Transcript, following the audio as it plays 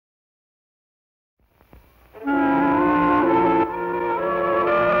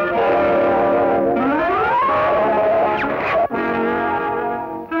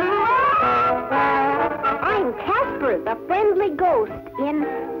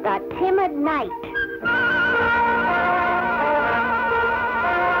The Timid Night.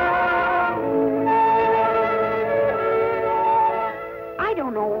 I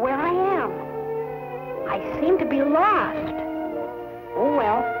don't know where I am. I seem to be lost. Oh,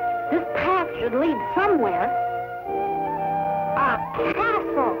 well, this path should lead somewhere. A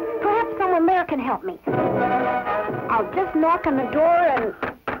castle. Perhaps someone there can help me. I'll just knock on the door and...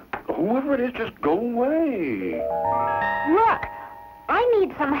 Whoever it is, just go away. Look, I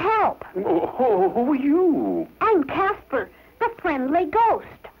need some help. Who are you? I'm Casper, the Friendly Ghost.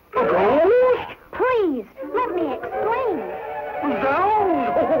 A ghost? Please, let me explain.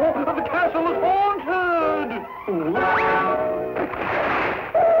 Zounds! The castle is haunted!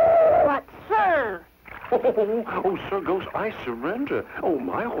 But, sir... Sir Ghost, I surrender. Oh,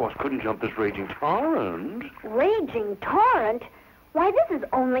 my horse couldn't jump this raging torrent. Raging torrent? Why, this is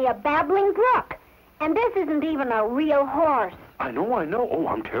only a babbling brook. And this isn't even a real horse. I know. Oh,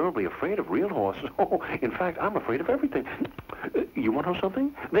 I'm terribly afraid of real horses. Oh, in fact, I'm afraid of everything. You want to know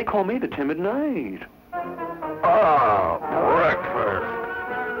something? They call me the Timid Night. Ah, breakfast.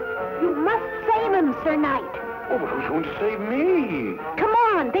 You must save him, Sir Knight. Oh, but who's going to save me? Come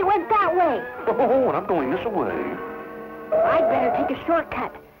on, they went that way. Oh, and I'm going this way. I'd better take a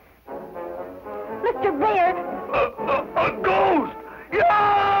shortcut. Mr. Bear. A ghost!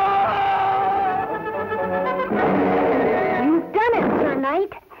 Yeah! You've done it, Sir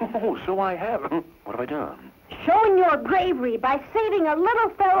Knight. Oh, so I have. What have I done? Showing your bravery by saving a little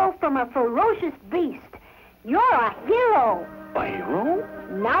fellow from a ferocious beast. You're a hero. A hero?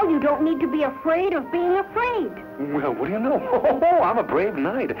 Now you don't need to be afraid of being afraid. Well, what do you know? Oh, I'm a brave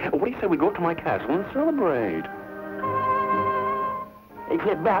knight. What do you say we go up to my castle and celebrate? It's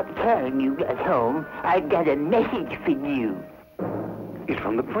about time you got home. I've got a message for you. It's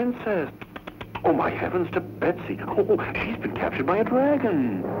from the princess. Oh, my heavens to Betsy. Oh, she's been captured by a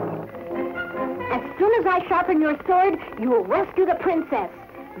dragon. As soon as I sharpen your sword, you'll rescue the princess.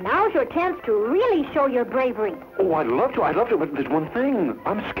 Now's your chance to really show your bravery. Oh, I'd love to, but there's one thing.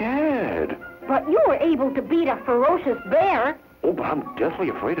 I'm scared. But you were able to beat a ferocious bear. Oh, but I'm deathly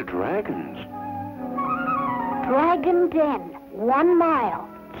afraid of dragons. Dragon Den, 1 mile.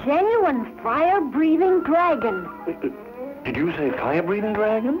 Genuine fire-breathing dragon. Did you say fire-breathing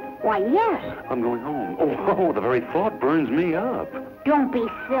dragon? Why, yes. I'm going home. Oh, the very thought burns me up. Don't be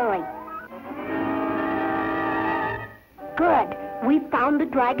silly. Good. We found the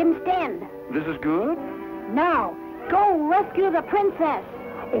dragon's den. This is good? Now, go rescue the princess.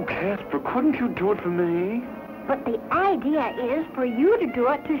 Oh, Casper, couldn't you do it for me? But the idea is for you to do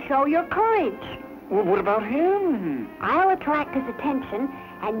it to show your courage. Well, what about him? I'll attract his attention,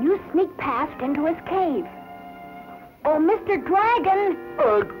 and you sneak past into his cave. Oh, Mr. Dragon!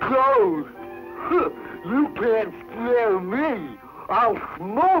 A ghost! You can't scare me! I'll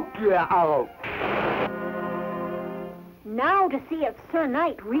smoke you out! Now to see if Sir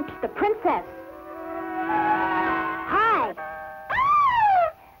Knight reached the princess. Hi!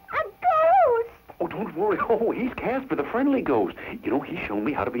 Ah! A ghost! Oh, don't worry. Oh, he's Casper the Friendly Ghost. You know, he's shown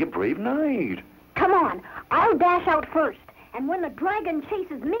me how to be a brave knight. Come on, I'll dash out first, and when the dragon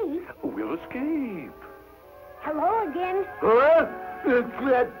chases me... We'll escape. Hello again. Huh? It's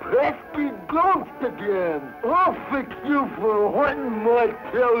that pesky ghost again! I'll fix you for hunting my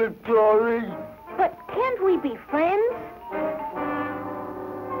territory! But can't we be friends?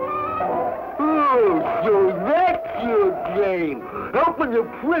 Oh, so that's your game! Helping the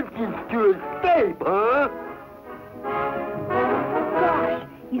princess to escape, huh? Gosh,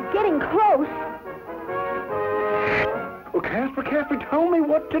 he's getting close. Oh, Casper, tell me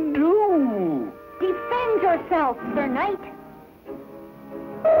what to do. Defend yourself, Sir Knight.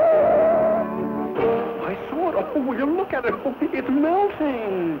 I saw it. Oh, will you look at it? Oh, it's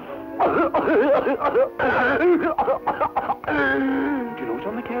melting. Do you know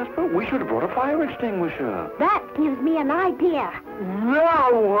something, Casper? We should have brought a fire extinguisher. That gives me an idea.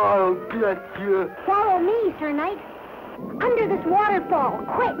 Now I'll get you! Follow me, Sir Knight. Under this waterfall,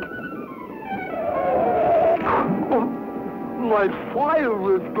 quick. My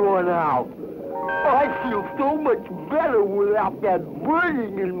fire is going out. I feel so much better without that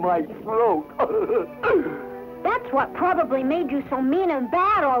burning in my throat. That's what probably made you so mean and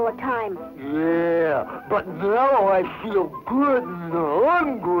bad all the time. Yeah, but now I feel good and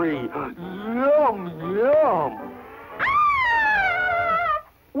hungry. Yum, yum. Ah!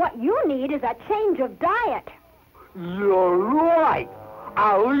 What you need is a change of diet. You're right.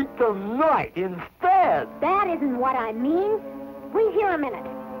 I'll eat the night instead. That isn't what I mean. Wait here a minute.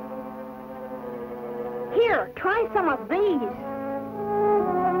 Here, try some of these.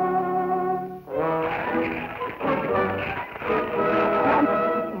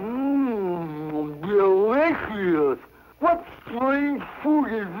 strange food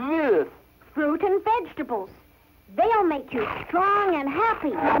is this? Fruit and vegetables. They'll make you strong and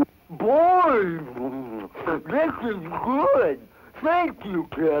happy. Boy, this is good. Thank you,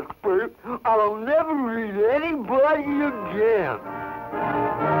 Casper. I'll never eat anybody again.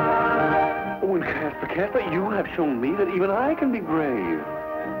 Oh, and Casper, you have shown me that even I can be brave.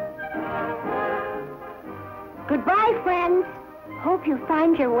 Goodbye, friends. Hope you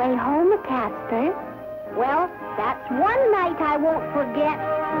find your way home, Casper. Well, that's one night I won't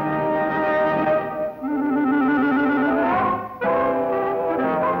forget.